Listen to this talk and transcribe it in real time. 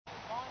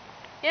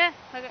Yeah,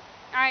 look at.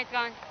 Alright, it's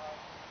going.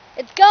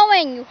 It's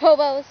going, you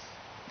hobos.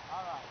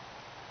 Alright.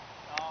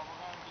 So we're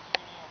going to be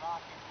shooting a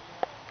rocket here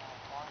in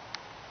Florida.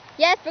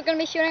 Yes, we're gonna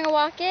be shooting a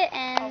rocket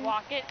and I'll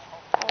walk it.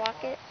 a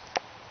rocket.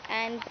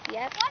 And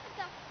yep.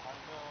 Until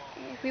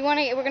If we want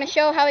to, we're gonna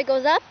show how it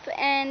goes up,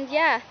 and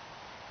yeah.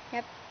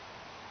 Yep.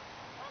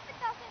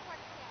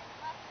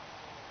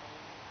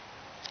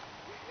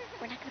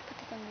 We're not gonna put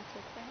this on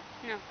YouTube,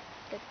 right? No.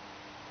 Good.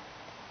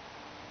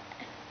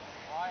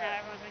 Not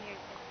everyone's in here.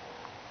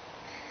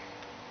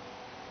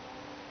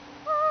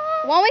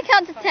 Won't we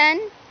count to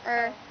 10?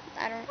 Or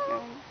I don't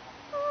know.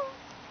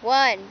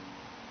 1,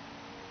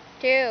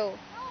 2,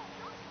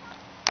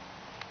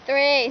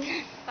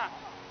 3. Stop.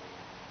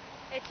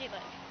 Itchy leg.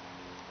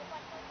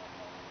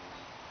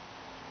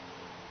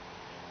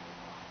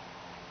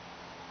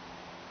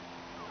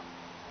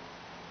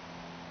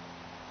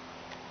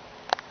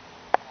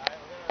 Alright,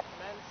 we're going to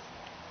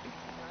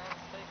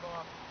commence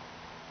takeoff.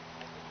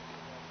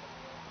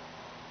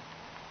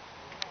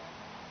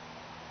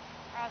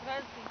 I was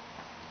going to see.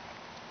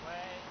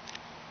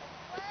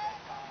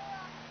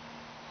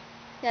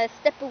 Gotta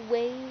step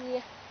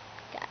away.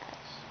 Gosh.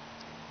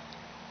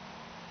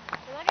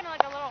 You're looking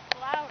like a little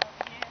flower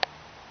up here.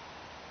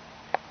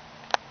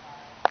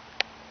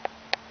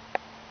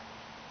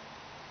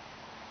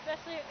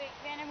 Especially, wait,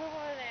 Vanna, move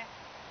over there.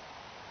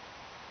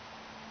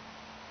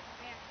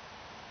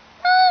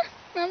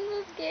 I'm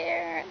so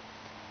scared.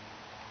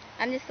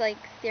 I'm just like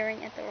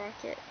staring at the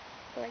rocket.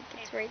 Like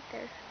it's right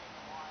there.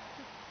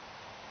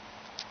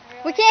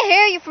 Really? We can't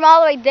hear you from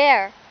all the way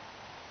there.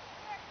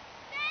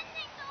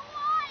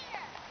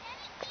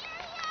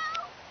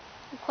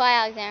 Be quiet,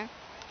 Alexander.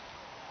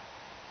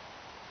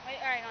 Wait,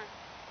 alright, on.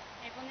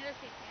 April near the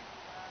seat,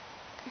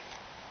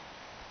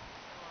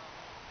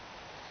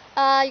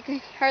 You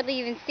can hardly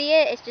even see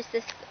it. It's just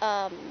this,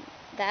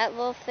 that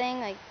little thing,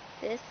 like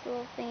this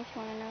little thing, if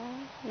you want to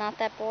know. Not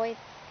that boy,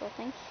 this little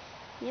thing.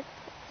 Yep,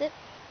 that's it.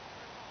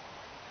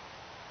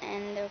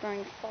 And they're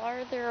going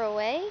farther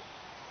away.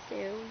 So,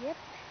 yep.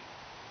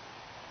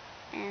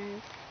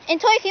 And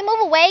Toy, if you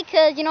move away,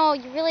 because, you know,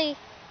 you're really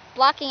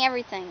blocking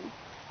everything.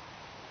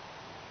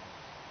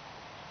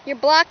 You're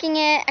blocking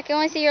it. I can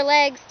only see your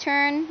legs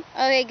turn.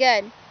 Okay,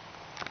 good.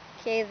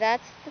 Okay,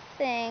 that's the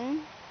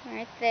thing.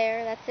 Right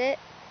there, that's it.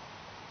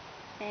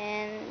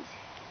 And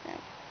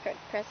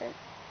press it.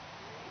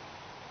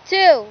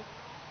 2,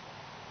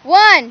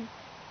 1.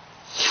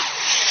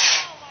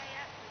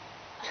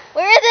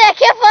 Where is it? I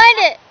can't find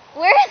it.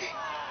 Where is it?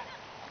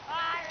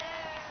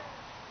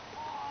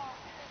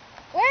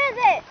 Where is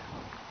it?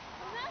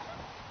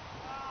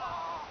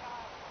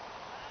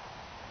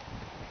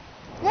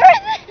 Where is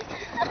it?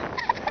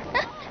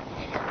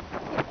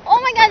 Oh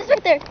my God, it's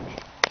right there.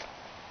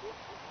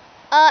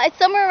 It's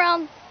somewhere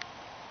around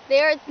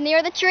there. It's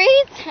near the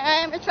trees.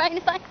 And we're trying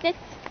to find it.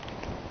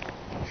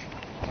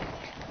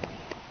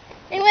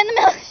 It went in the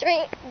middle of the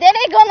street. Did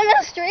it go in the middle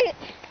of the street?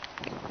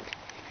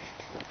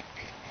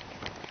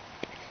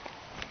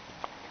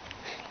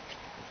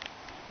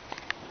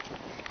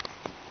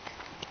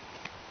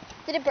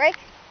 Did it break?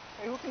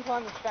 Hey, who can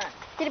climb this fence?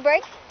 Did it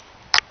break?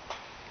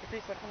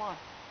 Teresa, come on.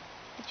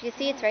 But you can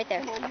see it's right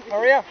there.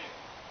 Hurry up.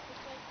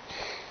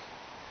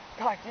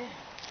 God damn.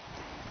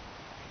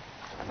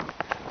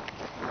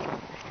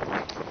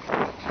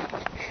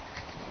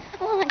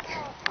 Oh my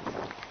God.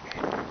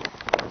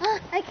 Oh,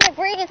 I can't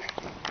breathe.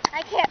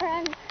 I can't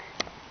run.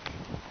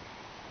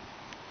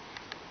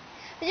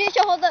 Did you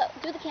should hold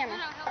do the camera?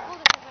 No, he'll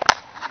hold it.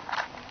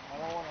 I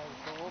don't want to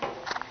go over there.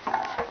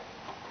 I'll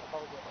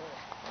probably get hurt.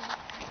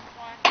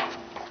 Why?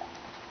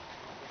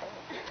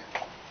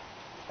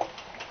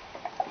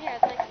 Yeah,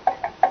 it's like.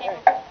 Hey.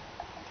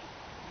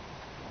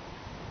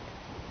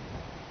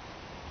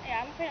 Yeah,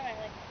 I'm afraid of my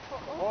leg.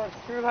 Oh,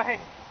 it's too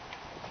late.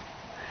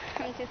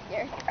 I'm too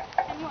scared.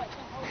 And what? The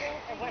whole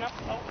little thing went up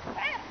so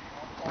fast.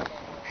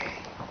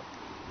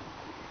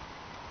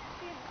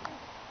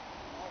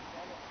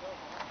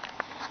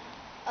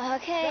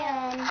 Okay,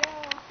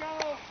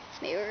 Go!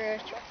 maybe we're gonna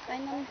try to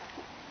find them.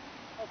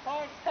 A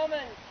car's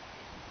coming!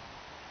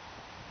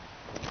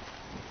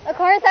 A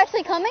car is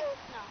actually coming? No.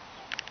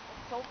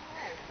 It's so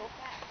high, it's so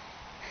fast.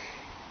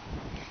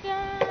 So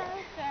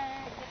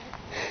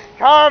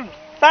Come!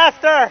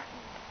 Faster!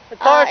 The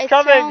car's It's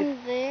coming!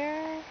 down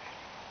there.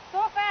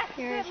 fast.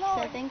 Here, Good it's Lord.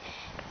 I think.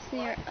 It's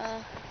near,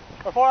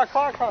 Before a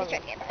car comes.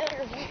 let's try to get a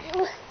better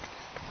view.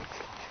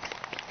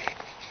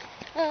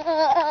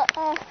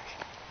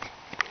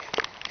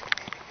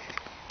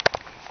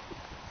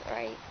 It's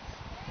right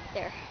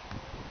there.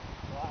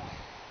 Wow.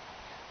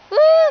 Woo!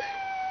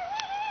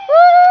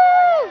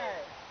 Woo!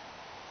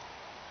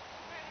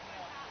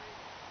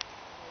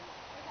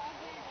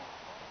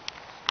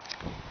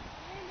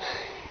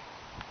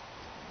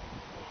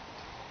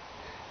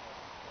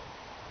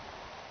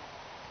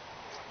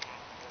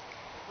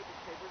 Put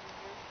these papers in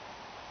here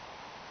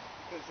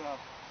because it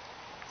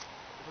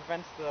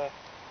prevents the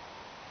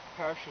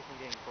parachute from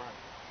getting burnt.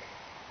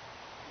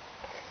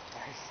 I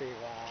see,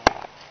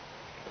 wow.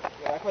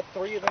 Yeah, I put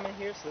 3 of them in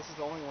here, so this is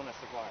the only one that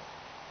survived.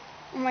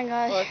 Oh my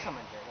gosh. Oh, that's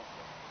coming, Jay. Let's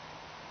go.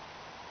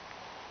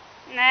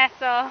 Nah,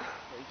 so.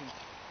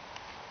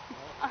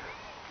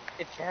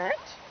 It burnt?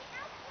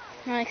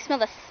 Oh, I can smell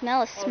the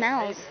smell of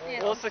smells.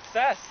 Yeah. Well,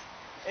 success.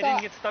 It So-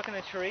 didn't get stuck in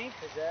the tree.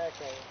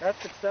 Exactly.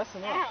 That's success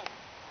enough. Ow.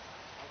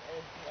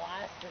 It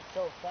blasted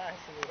so fast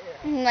in the air.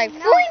 I'm like, No.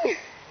 boing!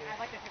 I'd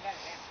like to see that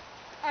again.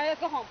 Alright,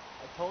 let's go home.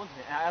 I told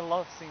you. I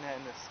love seeing that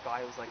in the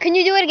sky. It was like Can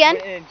you do it again?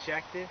 when it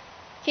injected.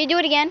 Can you do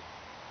it again?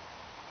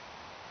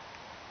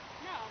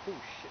 No.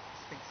 Oh shit,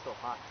 this thing's still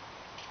hot.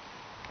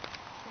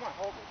 Come on,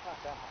 hold it. It's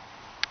not that hot.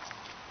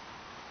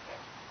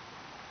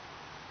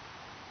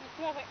 It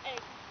smells like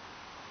egg.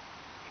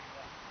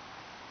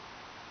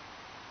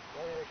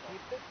 Ready to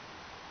keep it?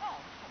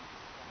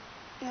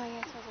 No,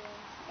 you're supposed to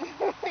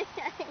go.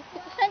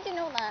 How'd you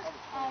know that?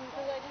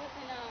 Because I did this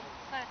in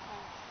class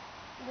home.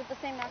 With the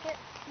same rocket?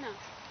 No.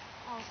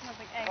 Oh, it smells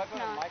like egg. If I go to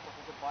No. Michael's,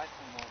 we could buy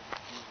some more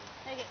diffusers.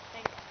 Take it,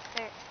 take it.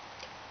 There.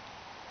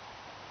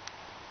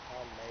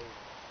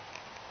 Amazing.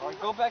 Or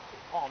go back.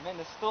 Oh man,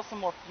 there's still some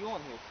more fuel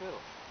in here too.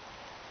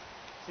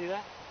 See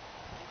that?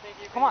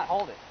 Come on,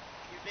 hold it.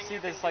 See,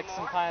 there's like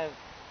some kind of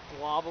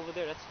blob over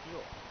there. That's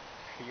fuel.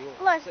 Fuel.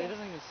 Look. So it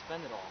doesn't even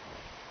spend it all.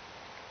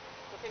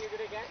 So can you do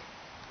it again?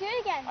 Do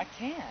it again. I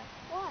can.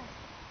 Why?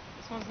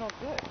 This one's no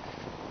good.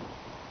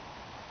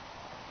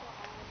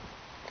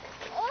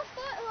 Let's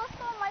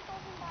go to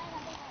Michael's and buy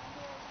another one.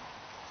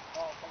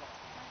 Oh, come on.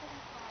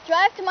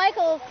 Drive to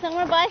Michael's. I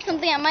want to buy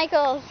something at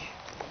Michael's.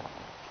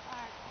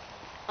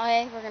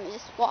 Okay, we're gonna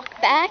just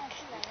walk back,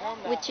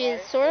 which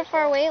is sort of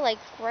far away, like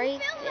right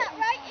there.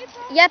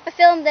 Yep, I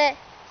filmed it.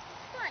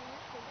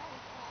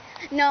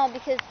 No,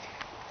 because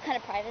it's kind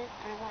of private.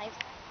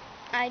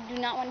 I do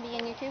not want to be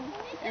on YouTube,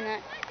 and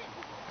that.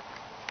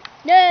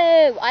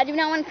 No, I do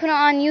not want to put it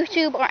on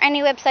YouTube or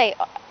any website,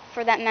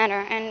 for that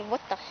matter. And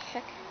what the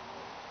heck?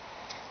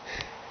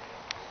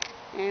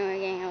 And we're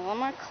getting a little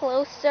more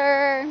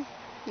closer.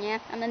 Yeah,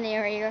 I'm the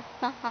narrator.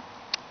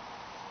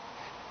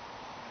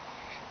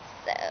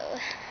 So,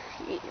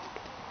 yeah.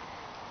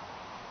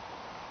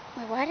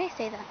 Wait, why did I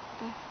say that?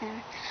 Oh,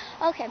 anyway.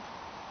 Okay,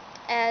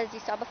 as you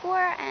saw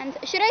before, and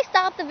should I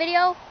stop the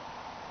video?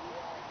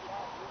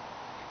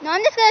 No,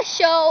 I'm just gonna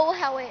show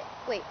how it.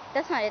 Wait,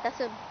 that's not it. That's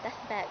a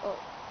bag. Oh,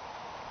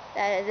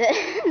 that is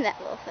it. That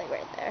little thing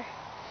right there.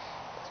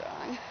 What's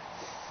wrong?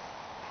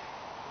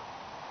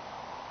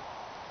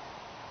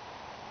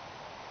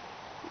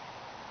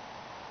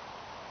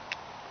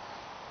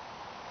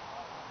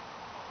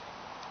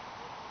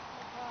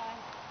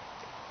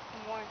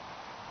 More.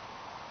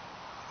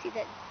 See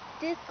that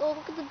disc? Oh,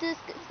 look at the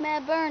disc. It's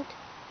mad burnt.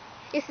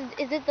 Is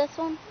it this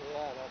one?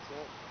 Yeah, that's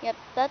it. Yep,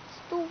 that's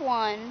the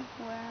one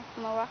where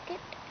from a rocket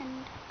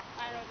and.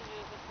 I don't know what to do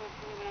with this one.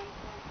 Leave it on the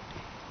floor.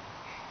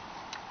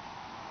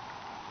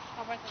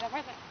 I'll press it, I'll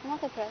press it. I'm not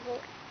gonna press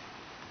it.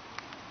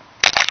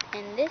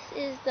 And this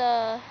is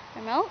the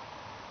remote.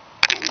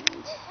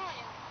 And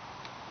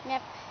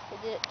yep, I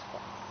did it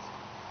twice.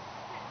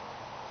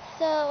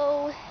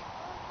 So,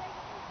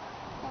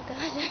 oh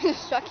god,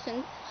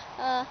 instructions.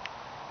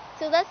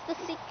 So that's the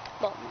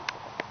well,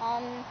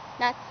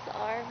 that's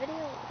our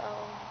video.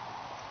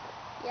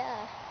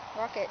 Yeah,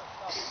 rocket.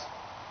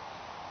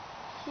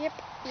 Yep.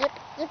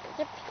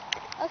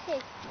 Okay.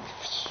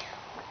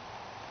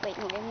 Wait,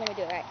 no, I'm gonna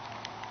do it right.